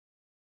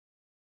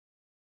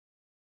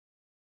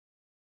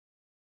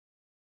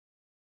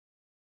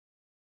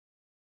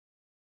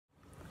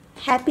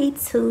Happy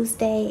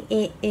Tuesday.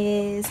 It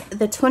is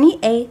the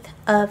 28th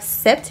of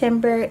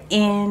September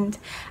and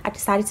I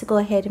decided to go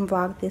ahead and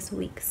vlog this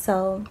week.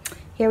 So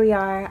here we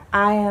are.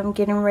 I am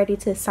getting ready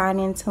to sign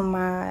into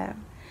my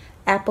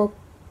Apple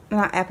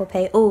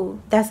Pay. Oh,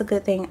 that's a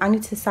good thing. I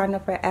need to sign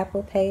up for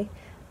Apple Pay,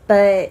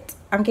 but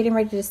I'm getting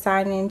ready to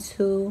sign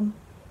into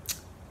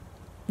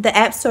the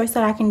app store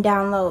so I can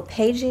download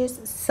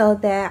Pages so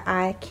that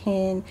I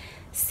can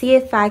see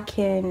if I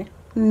can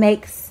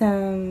make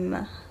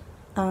some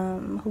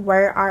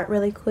word art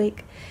really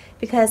quick,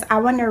 because I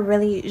want to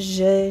really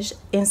zhuzh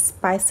and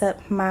spice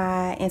up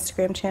my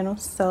Instagram channel.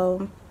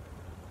 So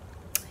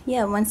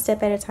yeah, one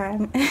step at a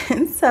time.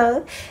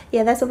 So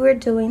yeah, that's what we're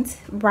doing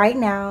right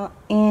now.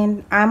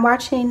 And I'm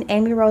watching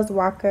Amy Rose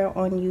Walker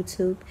on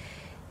YouTube,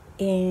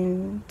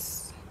 and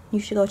you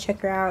should go check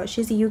her out.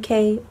 She's a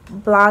UK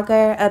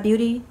blogger, a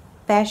beauty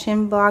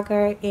fashion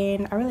blogger,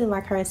 and I really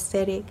like her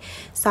aesthetic.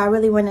 So I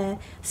really want to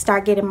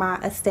start getting my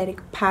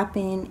aesthetic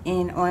popping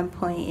and on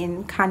point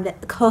and kind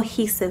of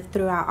cohesive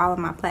throughout all of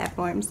my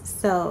platforms.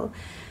 So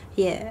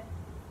yeah.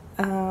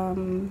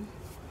 Oh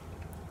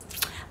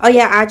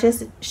yeah, I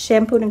just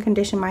shampooed and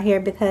conditioned my hair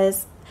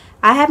because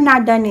I have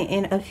not done it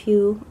in a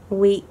few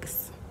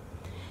weeks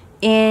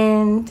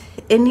and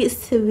it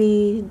needs to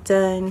be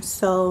done.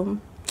 So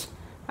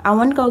I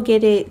want to go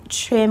get it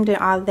trimmed and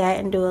all that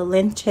and do a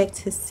length check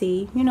to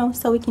see, you know,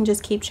 so we can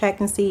just keep track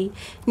and see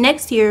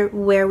next year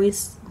where we,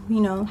 you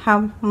know,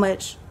 how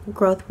much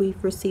growth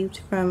we've received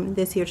from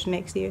this year to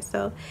next year.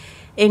 So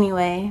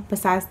anyway,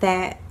 besides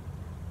that,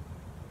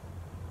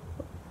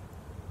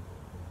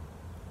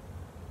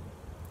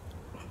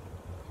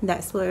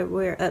 that's what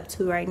we're up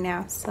to right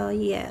now. So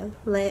yeah,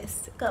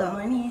 let's go. Good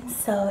morning.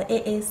 So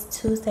it is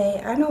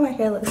Tuesday. I know my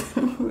hair looks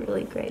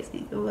really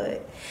crazy,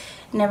 but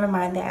never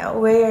mind that.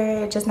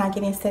 We're just not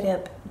getting set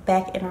up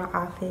back in our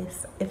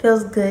office. It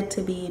feels good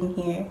to be in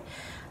here,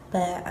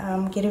 but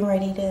I'm getting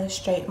ready to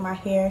straighten my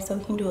hair so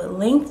we can do a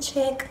length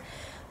check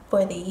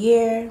for the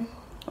year,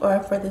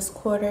 or for this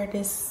quarter,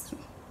 this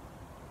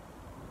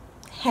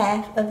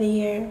half of the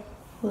year.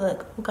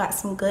 Look, we got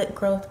some good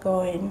growth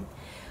going.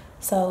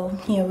 So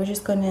yeah, we're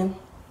just gonna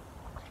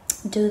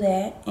do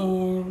that,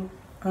 and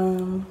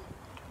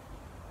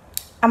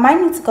I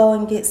might need to go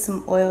and get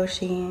some oil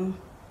sheen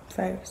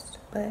first,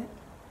 but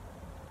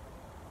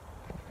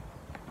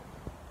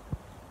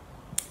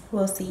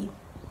we'll see.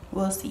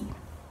 We'll see.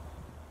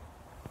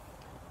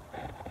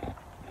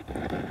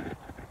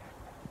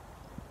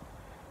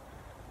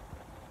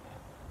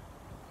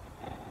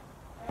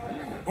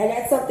 And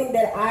that's something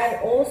that I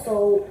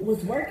also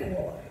was working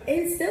on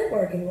and still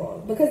working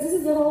on, because this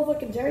is a whole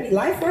fucking journey.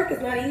 Life work is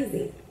not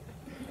easy.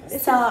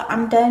 So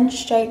I'm done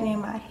straightening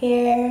my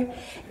hair.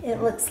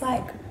 It looks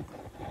like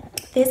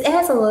this. It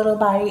has a little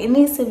body. It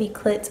needs to be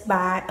clipped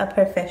by a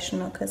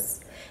professional,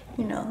 because,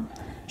 you know,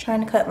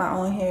 trying to cut my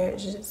own hair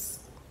is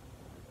just,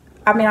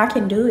 I mean, I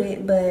can do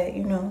it, but,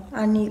 you know,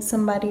 I need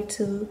somebody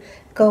to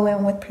go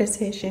in with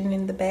precision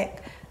in the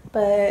back.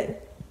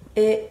 But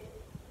it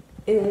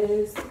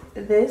is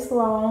this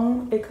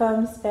long. It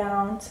comes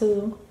down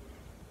to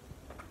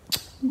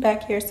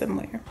back here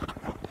somewhere.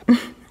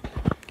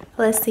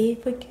 Let's see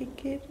if we can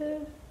get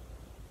it.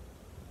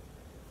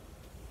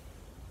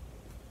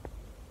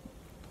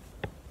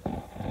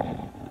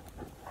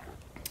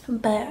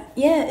 But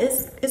yeah,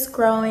 it's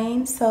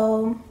growing.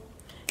 So,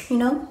 you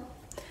know,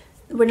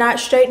 we're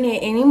not straightening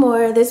it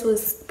anymore. This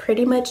was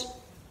pretty much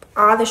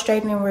all the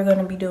straightening we're going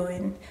to be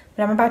doing.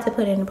 But I'm about to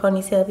put it in a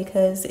ponytail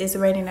because it's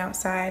raining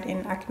outside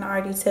and I can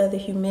already tell the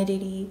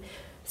humidity.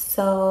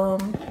 So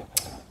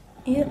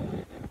yeah.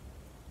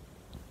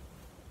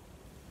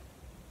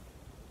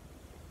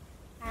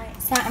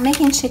 Alright, so I'm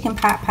making chicken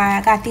pot pie.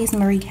 I got these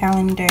Marie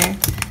Callender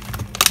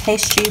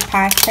pastry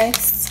pie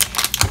crusts.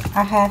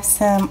 I have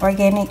some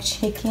organic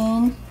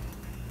chicken.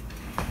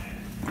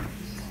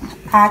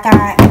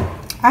 I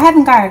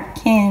haven't got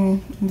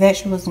canned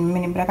vegetables in a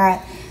minute, but I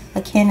got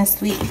a can of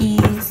sweet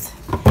peas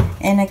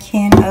and a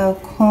can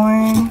of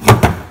corn.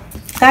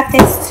 Got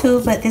this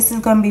too, but this is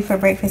going to be for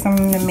breakfast. I'm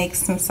going to make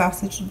some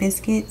sausage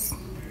biscuits.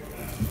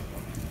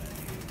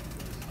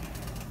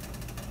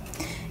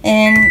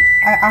 And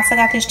I also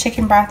got this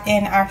chicken broth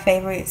and our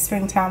favorite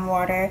springtime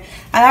water.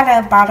 I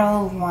got a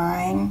bottle of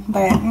wine,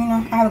 but, you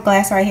know, I have a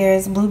glass right here.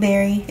 It's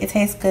blueberry. It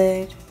tastes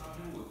good.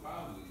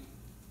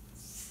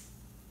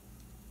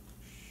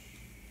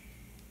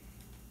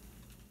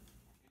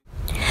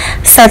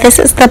 So this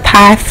is the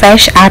pie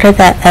fresh out of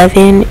the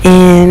oven,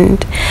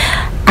 and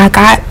I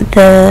got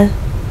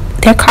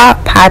they're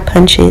called pie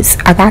punches.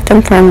 I got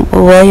them from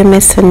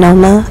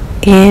William-Sonoma,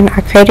 and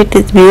I created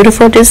this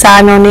beautiful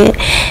design on it.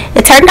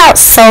 It turned out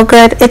so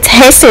good. It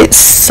tasted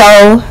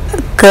so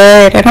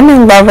good, and I'm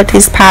in love with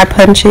these pie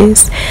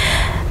punches.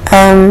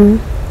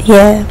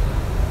 Yeah.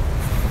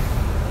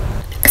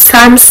 So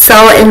I'm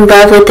so in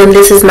love with them.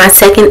 This is my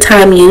second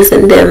time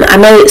using them. I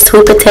made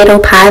sweet potato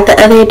pie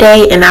the other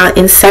day, and I'll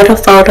insert a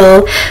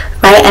photo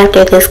right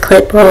after this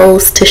clip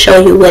rolls to show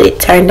you what it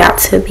turned out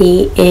to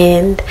be.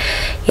 And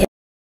yeah.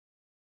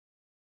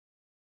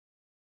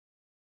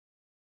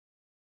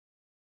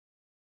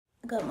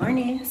 Good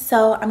morning.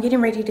 So I'm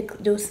getting ready to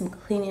do some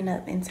cleaning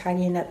up and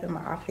tidying up in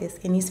my office.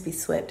 It needs to be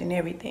swept and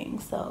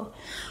everything. So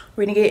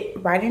we're gonna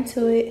get right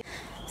into it.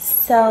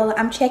 So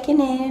I'm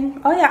checking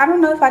in. Oh yeah, I don't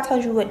know if I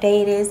told you what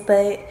day it is,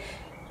 but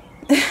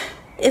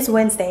it's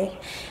Wednesday.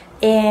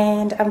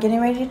 And I'm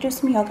getting ready to do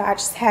some yoga. I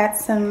just had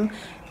some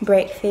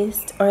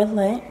breakfast or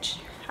lunch.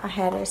 I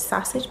had a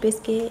sausage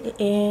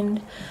biscuit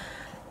and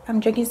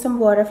I'm drinking some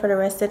water for the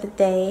rest of the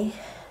day.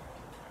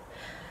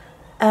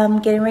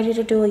 I'm getting ready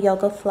to do a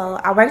yoga flow.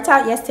 I worked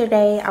out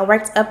yesterday. I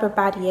worked upper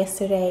body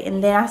yesterday,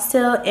 and then I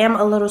still am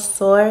a little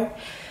sore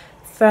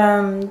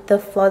from the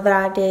flow that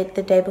I did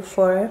the day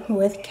before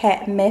with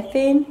cat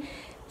method.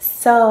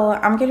 So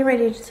I'm getting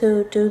ready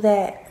to do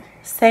that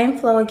same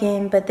flow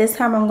again, but this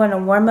time I'm going to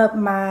warm up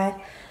my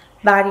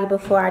body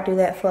before I do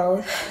that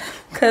flow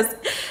because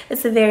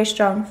it's a very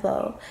strong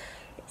flow.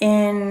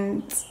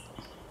 And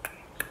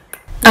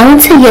I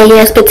went to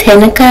Yaya's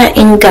Botanica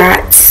and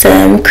got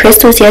some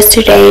crystals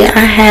yesterday. I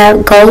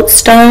have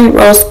goldstone,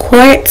 rose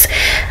quartz,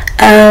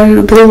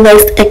 blue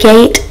lace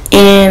agate,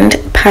 and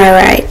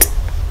pyrite.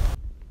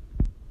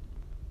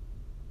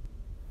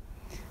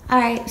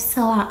 Alright,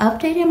 so I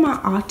updated my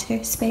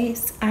altar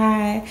space.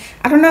 I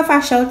don't know if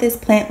I showed this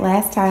plant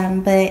last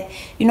time, but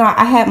you know,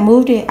 I had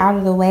moved it out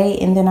of the way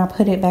and then I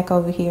put it back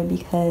over here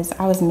because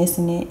I was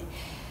missing it.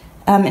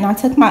 And I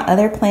took my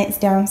other plants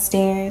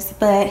downstairs,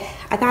 but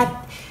I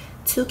got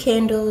 2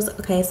 candles.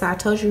 Okay, so I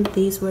told you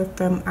these were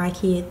from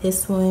IKEA,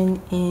 this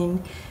one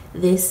and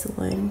this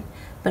one,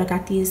 but I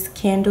got these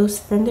candles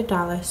from the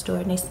dollar store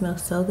and they smell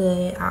so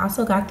good. I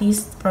also got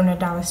these from the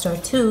dollar store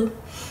too,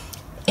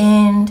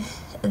 and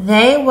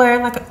they were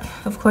like,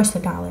 of course,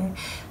 $1,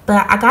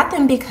 but I got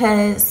them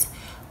because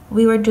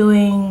we were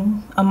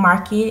doing a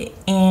market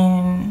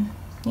and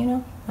you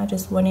know, I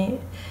just wanted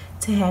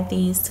to have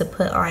these to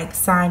put like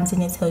signs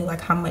and tell you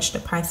like how much the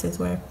prices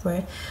were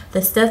for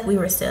the stuff we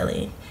were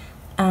selling.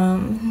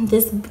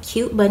 This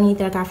cute bunny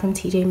that I got from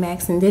TJ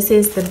Maxx, and this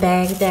is the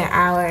bag that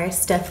our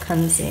stuff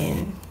comes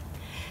in.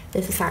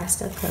 This is how the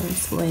stuff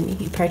comes when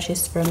you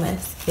purchase from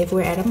us if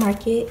we're at a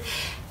market.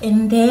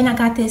 And then I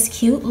got this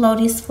cute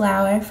lotus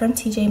flower from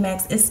TJ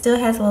Maxx. It still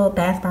has a little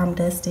bath bomb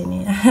dust in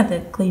it. I have to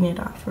clean it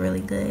off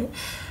really good.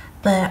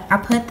 But I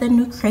put the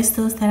new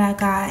crystals that I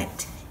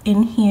got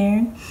in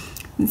here.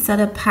 So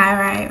the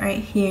pyrite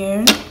right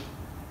here.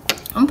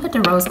 I'm gonna put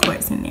the rose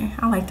quartz in there.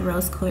 I like the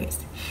rose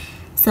quartz.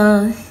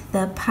 So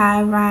the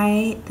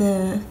pyrite,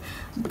 the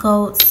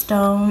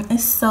goldstone,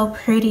 it's so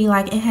pretty.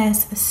 Like, it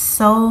has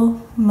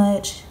so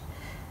much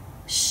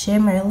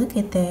shimmer. Look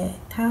at that,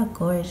 how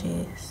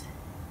gorgeous.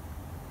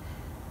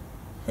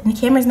 And the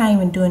camera's not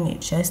even doing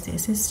it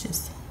justice.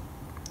 It's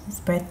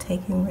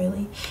breathtaking,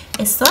 really.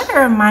 It sort of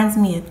reminds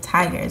me of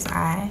tiger's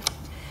eye.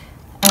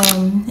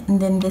 And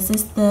then this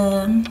is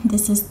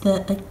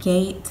the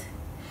agate.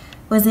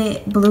 Was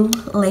it blue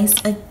lace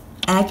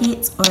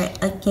agate or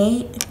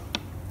agate?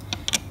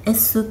 It's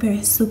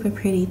super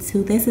pretty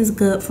too. This is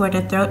good for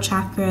the throat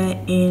chakra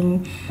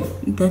and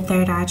the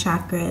third eye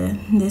chakra.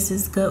 This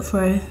is good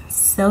for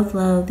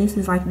self-love. This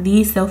is like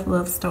the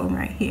self-love stone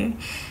right here.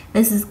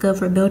 This is good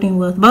for building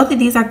wealth. Both of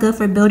these are good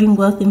for building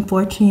wealth and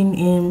fortune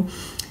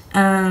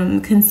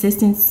and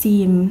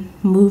consistency and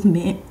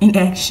movement and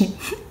action.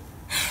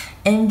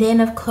 And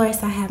then of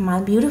course I have my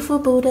beautiful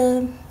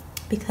Buddha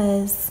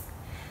because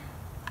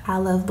I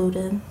love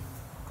Buddha.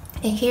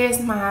 And here's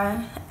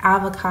my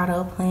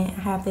avocado plant.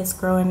 I have this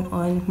growing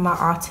on my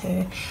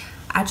altar.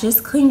 I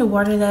just cleaned the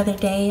water the other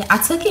day. I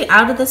took it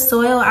out of the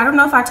soil. I don't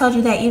know if I told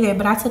you that either,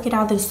 but I took it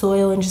out of the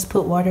soil and just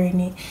put water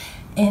in it.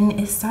 And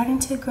it's starting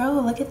to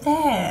grow. Look at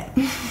that.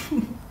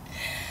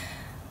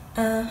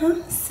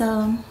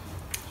 So,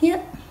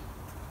 yep.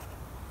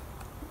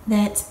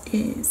 That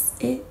is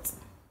it.